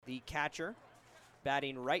the catcher,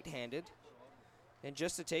 batting right-handed. And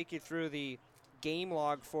just to take you through the game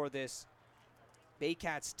log for this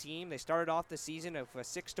Baycats team, they started off the season with a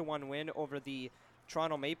 6-1 win over the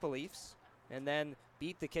Toronto Maple Leafs, and then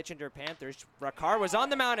beat the Kitchener Panthers. Rakar was on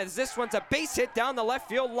the mound as this one's a base hit down the left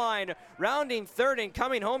field line. Rounding third and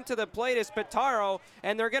coming home to the plate is Pitaro,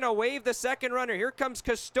 and they're going to wave the second runner. Here comes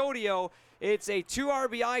Custodio. It's a 2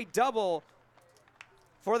 RBI double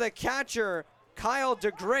for the catcher, Kyle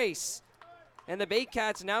DeGrace. And the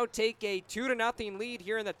Baycats now take a 2-0 lead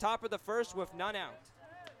here in the top of the first with none out.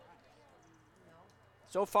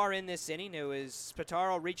 So far in this inning, it was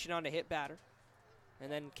Pitaro reaching on to hit batter,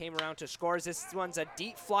 and then came around to scores. This one's a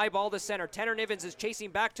deep fly ball to center. Tanner Nivens is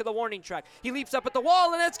chasing back to the warning track. He leaps up at the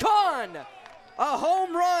wall, and it's gone! A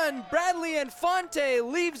home run. Bradley Infante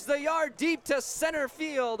leaves the yard deep to center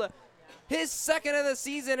field. His second of the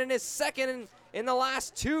season and his second in the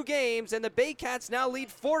last 2 games, and the Baycats now lead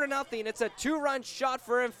 4-0. It's a 2-run shot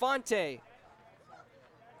for Infante.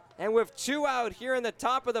 And with 2 out here in the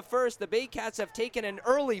top of the first, the Baycats have taken an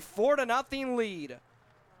early 4-0 lead.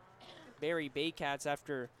 Barrie Baycats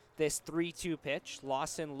after this 3-2 pitch.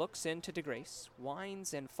 Lawson looks into DeGrace,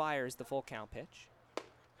 winds and fires the full count pitch.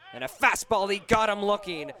 And a fastball, he got him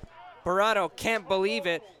looking. Barato can't believe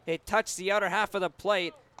it. It touched the outer half of the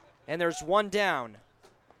plate, and there's 1 down.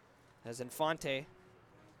 As Infante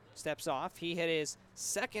steps off, he hit his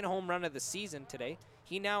second home run of the season today.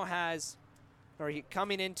 He now has,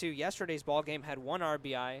 coming into yesterday's ball game, had 1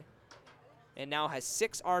 RBI. And now has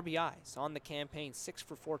 6 RBIs on the campaign, 6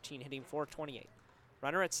 for 14, hitting .428.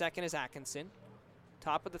 Runner at second is Atkinson.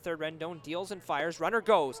 Top of the third, Rendon deals and fires. Runner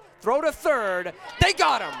goes. Throw to third. They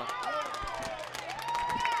got him!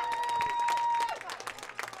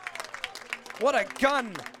 What a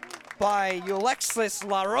gun by Ulexis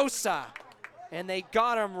La Rosa. And they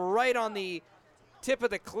got him right on the tip of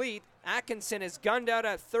the cleat. Atkinson is gunned out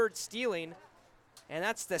at third, stealing. And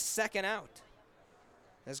that's the second out.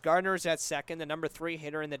 As Gardner is at second, the number 3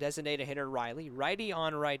 hitter and the designated hitter, Riley. Righty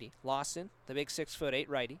on righty. Lawson, the big 6'8"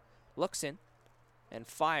 righty, looks in and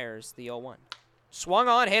fires the 0-1. Swung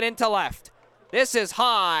on, hit into left. This is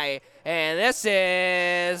high, and this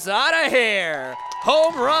is out of here.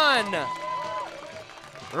 Home run.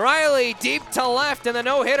 Riley deep to left, and the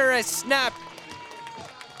no-hitter has snapped.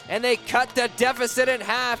 And they cut the deficit in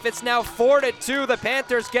half. It's now 4-2. The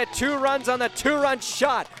Panthers get 2 runs on the 2-run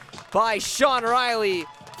shot by Sean Riley.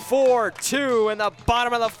 4-2 in the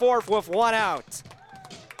bottom of the fourth with 1 out.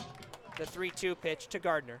 The 3-2 pitch to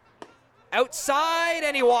Gardner. Outside,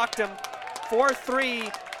 and he walked him.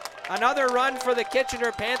 4-3. Another run for the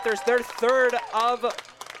Kitchener Panthers. Their third of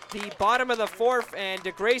the bottom of the fourth, and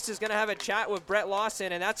DeGrace is going to have a chat with Brett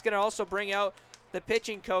Lawson, and that's going to also bring out the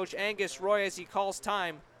pitching coach, Angus Roy, as he calls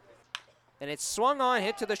time. And it's swung on,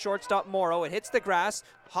 hit to the shortstop, Morrow. It hits the grass,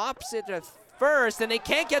 hops it to first, and they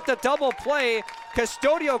can't get the double play.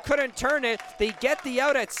 Custodio couldn't turn it. They get the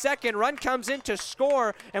out at second. Run comes in to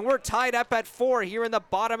score, and we're tied up at 4 here in the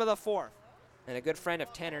bottom of the fourth. And a good friend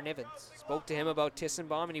of Tanner Nivens. Spoke to him about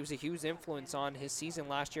Tissenbaum, and he was a huge influence on his season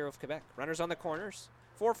last year with Quebec. Runners on the corners.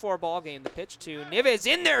 4-4 ball game. The pitch to Nivens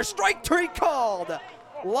in there. Strike 3 called.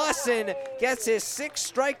 Lawson gets his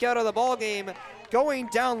 6th strikeout of the ball game. Going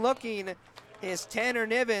down looking is Tanner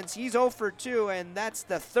Nivens. He's 0 for 2, and that's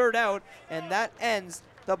the 3rd out, and that ends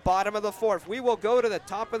the bottom of the 4th. We will go to the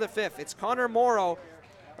top of the 5th. It's Connor Morrow,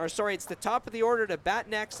 it's the top of the order to bat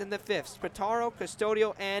next in the 5th. Spataro,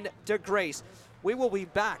 Custodio, and DeGrace. We will be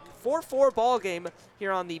back. 4-4 ball game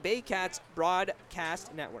here on the Baycats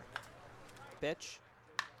Broadcast Network. Pitch.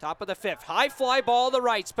 Top of the 5th. High fly ball to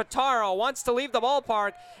right. Spataro wants to leave the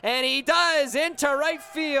ballpark, and he does, into right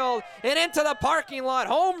field and into the parking lot.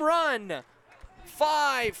 Home run.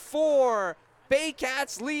 5-4.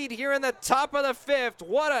 Baycats lead here in the top of the 5th.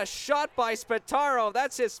 What a shot by Spataro.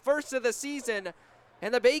 That's his first of the season.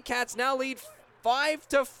 And the Baycats now lead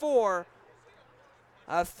 5-4.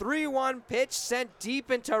 A 3-1 pitch sent deep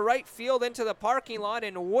into right field into the parking lot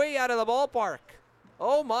and way out of the ballpark.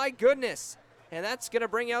 Oh my goodness. And that's going to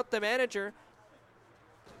bring out the manager.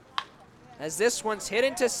 As this one's hit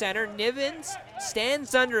into center, Nivens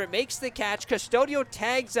stands under it, makes the catch. Custodio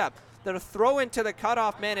tags up. The throw into the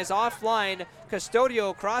cutoff man is offline.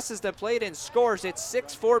 Custodio crosses the plate and scores. It's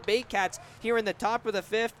 6-4 Baycats here in the top of the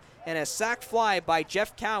 5th. And a sac fly by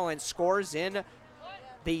Jeff Cowan scores in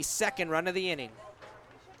the 2nd run of the inning.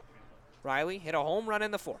 Riley hit a home run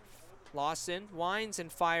in the 4th. Lawson winds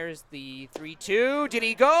and fires the 3-2. Did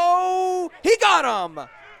he go? He got him!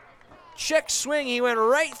 Check swing, he went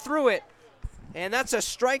right through it. And that's a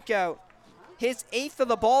strikeout. His 8th of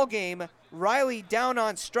the ball game. Riley down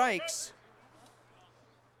on strikes.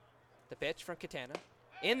 The pitch from Katana.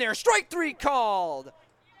 In there, strike 3 called.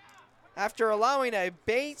 After allowing a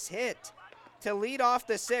base hit to lead off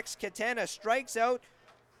the 6th, Katana strikes out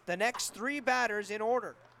the next 3 batters in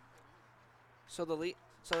order. So the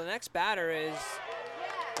next batter is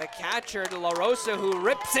the catcher, De La Rosa, who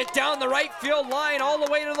rips it down the right field line all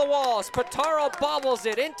the way to the walls. Spataro bobbles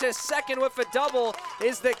it into second with a double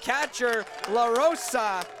is the catcher, La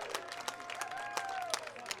Rosa.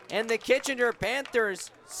 And the Kitchener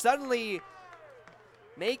Panthers suddenly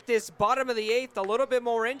make this bottom of the 8th a little bit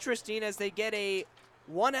more interesting as they get a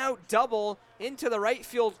 1-out double into the right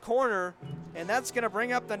field corner. And that's going to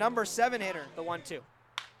bring up the number 7 hitter, the 1-2.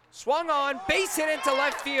 Swung on, base hit into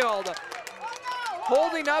left field.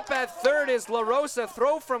 Holding up at third is La Rosa.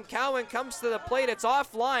 Throw from Cowan comes to the plate. It's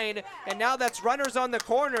offline, and now that's runners on the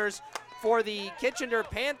corners for the Kitchener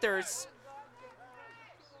Panthers.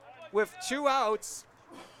 With 2 outs,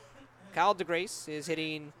 Kyle DeGrace is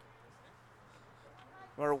hitting,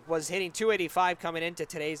 or was hitting 285 coming into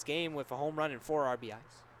today's game with a home run and 4 RBIs.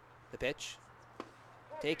 The pitch.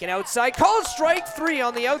 Taken outside, called strike 3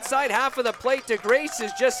 on the outside half of the plate. DeGrace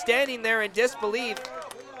is just standing there in disbelief.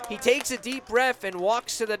 He takes a deep breath and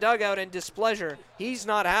walks to the dugout in displeasure. He's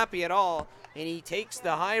not happy at all, and he takes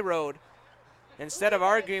the high road instead of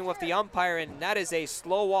arguing with the umpire, and that is a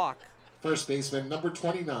slow walk. First baseman, number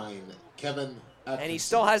 29, Kevin Atkinson. And he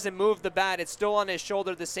still hasn't moved the bat. It's still on his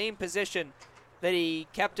shoulder, the same position that he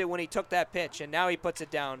kept it when he took that pitch, and now he puts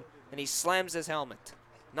it down, and he slams his helmet.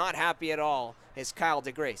 Not happy at all is Kyle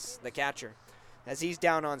DeGrace, the catcher, as he's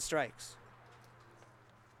down on strikes.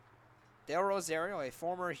 Dale Rosario, a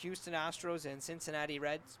former Houston Astros and Cincinnati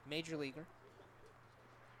Reds major leaguer.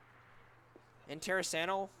 And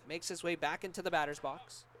Terrasano makes his way back into the batter's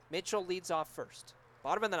box. Mitchell leads off first.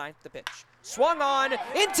 Bottom of the 9th, the pitch. Swung on,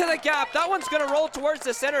 into the gap. That one's going to roll towards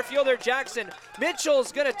the center fielder, Jackson.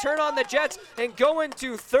 Mitchell's going to turn on the Jets and go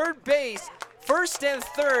into third base. First and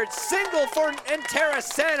third, single for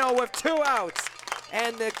Terrasano with 2 outs.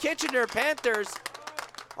 And the Kitchener Panthers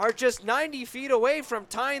are just 90 feet away from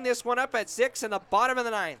tying this one up at 6 in the bottom of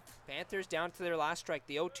the 9th. Panthers down to their last strike,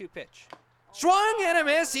 the 0-2 pitch. Swung and a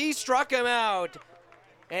miss, he struck him out.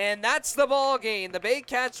 And that's the ball game. The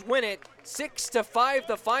Baycats win it 6-5,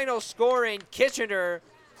 the final score in Kitchener.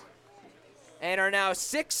 And are now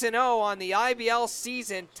 6-0 on the IBL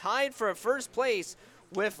season, tied for first place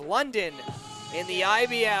with London in the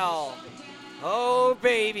IBL. Oh,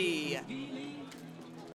 baby.